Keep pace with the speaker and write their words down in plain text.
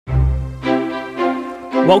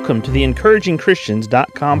Welcome to the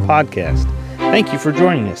encouragingchristians.com podcast. Thank you for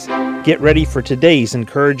joining us. Get ready for today's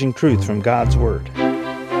encouraging truth from God's Word.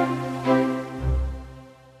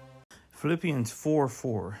 Philippians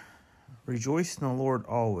 4:4. Rejoice in the Lord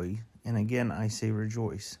always, and again I say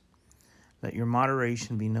rejoice. Let your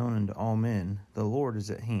moderation be known unto all men. The Lord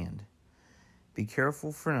is at hand. Be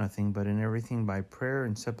careful for nothing, but in everything by prayer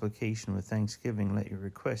and supplication with thanksgiving let your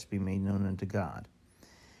requests be made known unto God.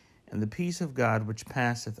 And the peace of God, which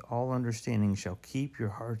passeth all understanding, shall keep your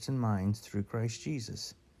hearts and minds through Christ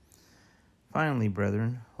Jesus. Finally,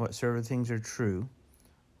 brethren, whatsoever things are true,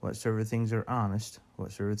 whatsoever things are honest,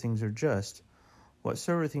 whatsoever things are just,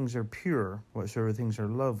 whatsoever things are pure, whatsoever things are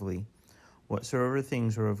lovely, whatsoever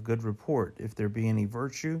things are of good report, if there be any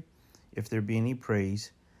virtue, if there be any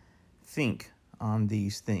praise, think on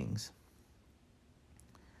these things.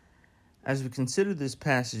 As we consider this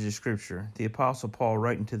passage of Scripture, the Apostle Paul,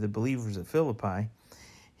 writing to the believers at Philippi,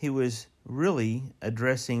 he was really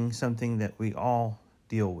addressing something that we all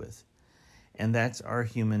deal with, and that's our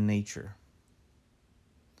human nature.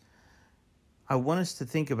 I want us to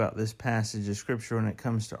think about this passage of Scripture when it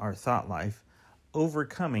comes to our thought life,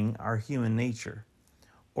 overcoming our human nature,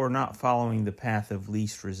 or not following the path of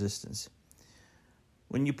least resistance.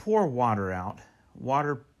 When you pour water out,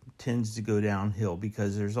 water tends to go downhill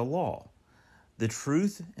because there's a law. The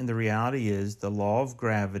truth and the reality is the law of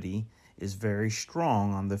gravity is very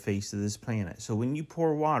strong on the face of this planet. So when you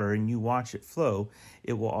pour water and you watch it flow,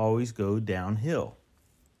 it will always go downhill.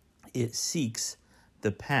 It seeks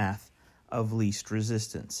the path of least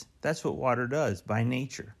resistance. That's what water does by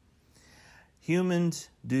nature. Humans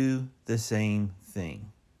do the same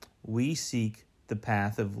thing. We seek the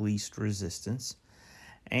path of least resistance,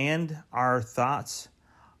 and our thoughts,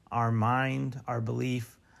 our mind, our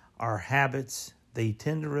belief, our habits, they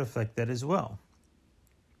tend to reflect that as well.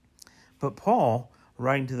 But Paul,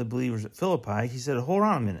 writing to the believers at Philippi, he said, hold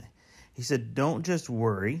on a minute. He said, don't just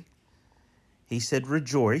worry. He said,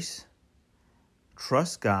 rejoice,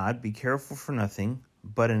 trust God, be careful for nothing,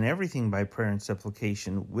 but in everything by prayer and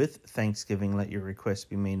supplication with thanksgiving let your requests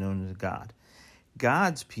be made known to God.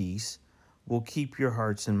 God's peace will keep your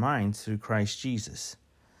hearts and minds through Christ Jesus.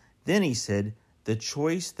 Then he said, the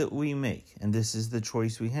choice that we make, and this is the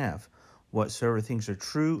choice we have, whatsoever things are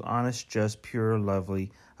true, honest, just, pure,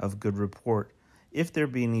 lovely, of good report, if there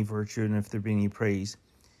be any virtue and if there be any praise,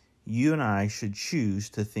 you and I should choose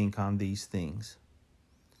to think on these things.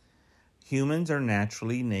 Humans are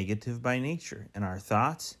naturally negative by nature in our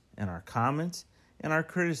thoughts and our comments and our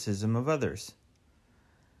criticism of others.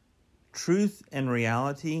 Truth and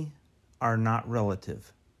reality are not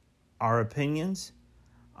relative. Our opinions,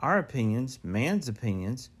 man's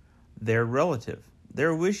opinions, they're relative.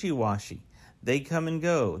 They're wishy-washy. They come and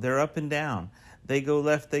go. They're up and down. They go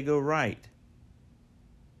left, they go right.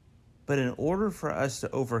 But in order for us to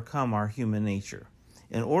overcome our human nature,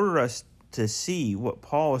 in order for us to see what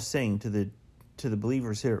Paul is saying to the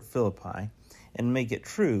believers here at Philippi and make it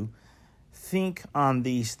true, think on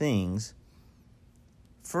these things.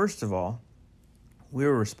 First of all,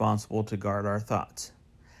 we're responsible to guard our thoughts.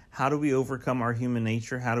 How do we overcome our human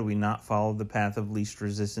nature? How do we not follow the path of least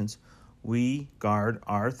resistance? We guard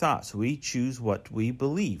our thoughts. We choose what we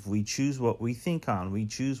believe. We choose what we think on. We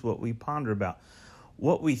choose what we ponder about.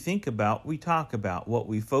 What we think about, we talk about. What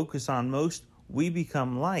we focus on most, we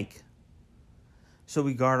become like. So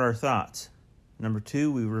we guard our thoughts. Number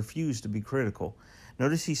 2, we refuse to be critical.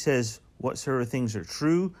 Notice he says, whatsoever things are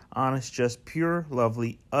true, honest, just, pure,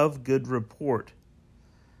 lovely, of good report,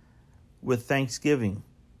 with thanksgiving,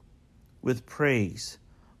 with praise,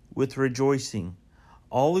 with rejoicing.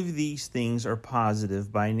 All of these things are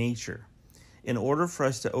positive by nature. In order for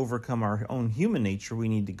us to overcome our own human nature, we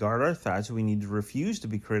need to guard our thoughts. We need to refuse to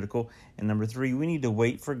be critical. And number 3, we need to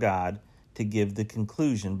wait for God to give the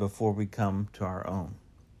conclusion before we come to our own.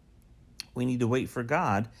 We need to wait for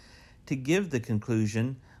God to give the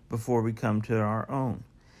conclusion before we come to our own.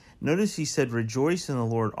 Notice he said, rejoice in the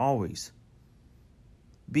Lord always.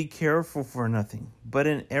 Be careful for nothing, but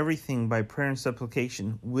in everything by prayer and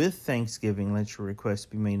supplication with thanksgiving let your requests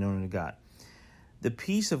be made known to God. The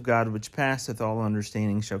peace of God which passeth all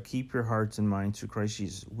understanding shall keep your hearts and minds through Christ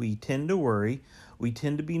Jesus. We tend to worry, we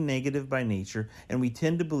tend to be negative by nature, and we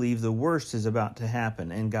tend to believe the worst is about to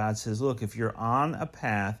happen. And God says, look, if you're on a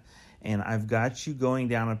path and I've got you going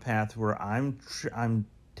down a path where I'm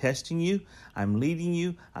testing you, I'm leading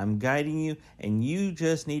you, I'm guiding you, and you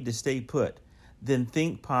just need to stay put, then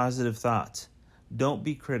think positive thoughts. Don't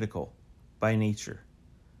be critical by nature.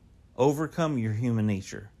 Overcome your human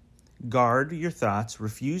nature. Guard your thoughts,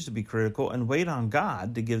 refuse to be critical, and wait on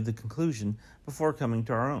God to give the conclusion before coming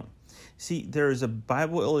to our own. See, there is a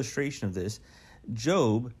Bible illustration of this.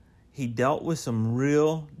 Job, he dealt with some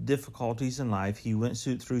real difficulties in life. He went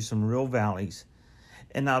through some real valleys.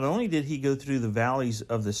 And not only did he go through the valleys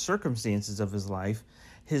of the circumstances of his life,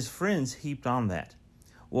 his friends heaped on that.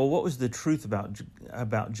 Well, what was the truth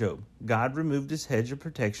about Job? God removed his hedge of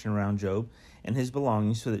protection around Job and his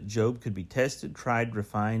belongings so that Job could be tested, tried,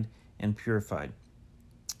 refined, and purified.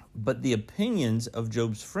 But the opinions of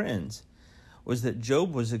Job's friends was that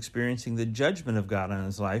Job was experiencing the judgment of God on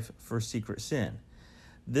his life for secret sin.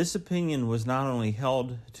 This opinion was not only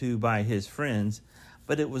held to by his friends,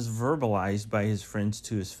 but it was verbalized by his friends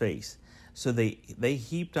to his face. So they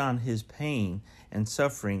heaped on his pain and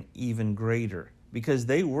suffering even greater, because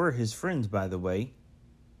they were his friends, by the way.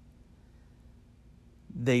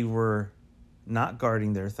 They were not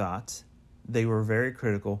guarding their thoughts. They were very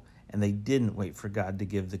critical, and they didn't wait for God to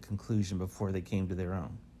give the conclusion before they came to their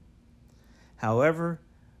own. However,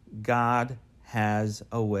 God has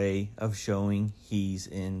a way of showing He's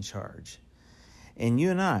in charge. And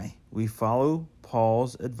you and I, we follow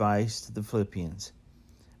Paul's advice to the Philippians.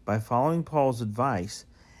 By following Paul's advice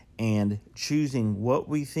and choosing what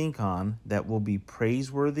we think on that will be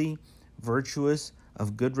praiseworthy, virtuous,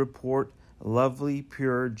 of good report, lovely,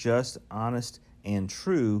 pure, just, honest, and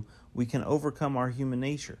true, we can overcome our human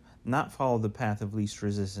nature, not follow the path of least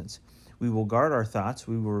resistance. We will guard our thoughts,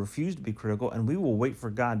 we will refuse to be critical, and we will wait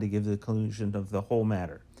for God to give the conclusion of the whole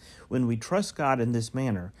matter. When we trust God in this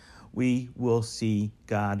manner, we will see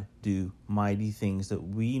God do mighty things that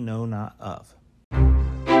we know not of.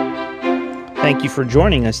 Thank you for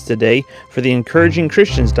joining us today for the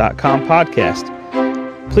EncouragingChristians.com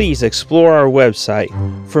podcast. Please explore our website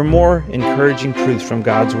for more encouraging truths from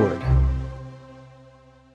God's Word.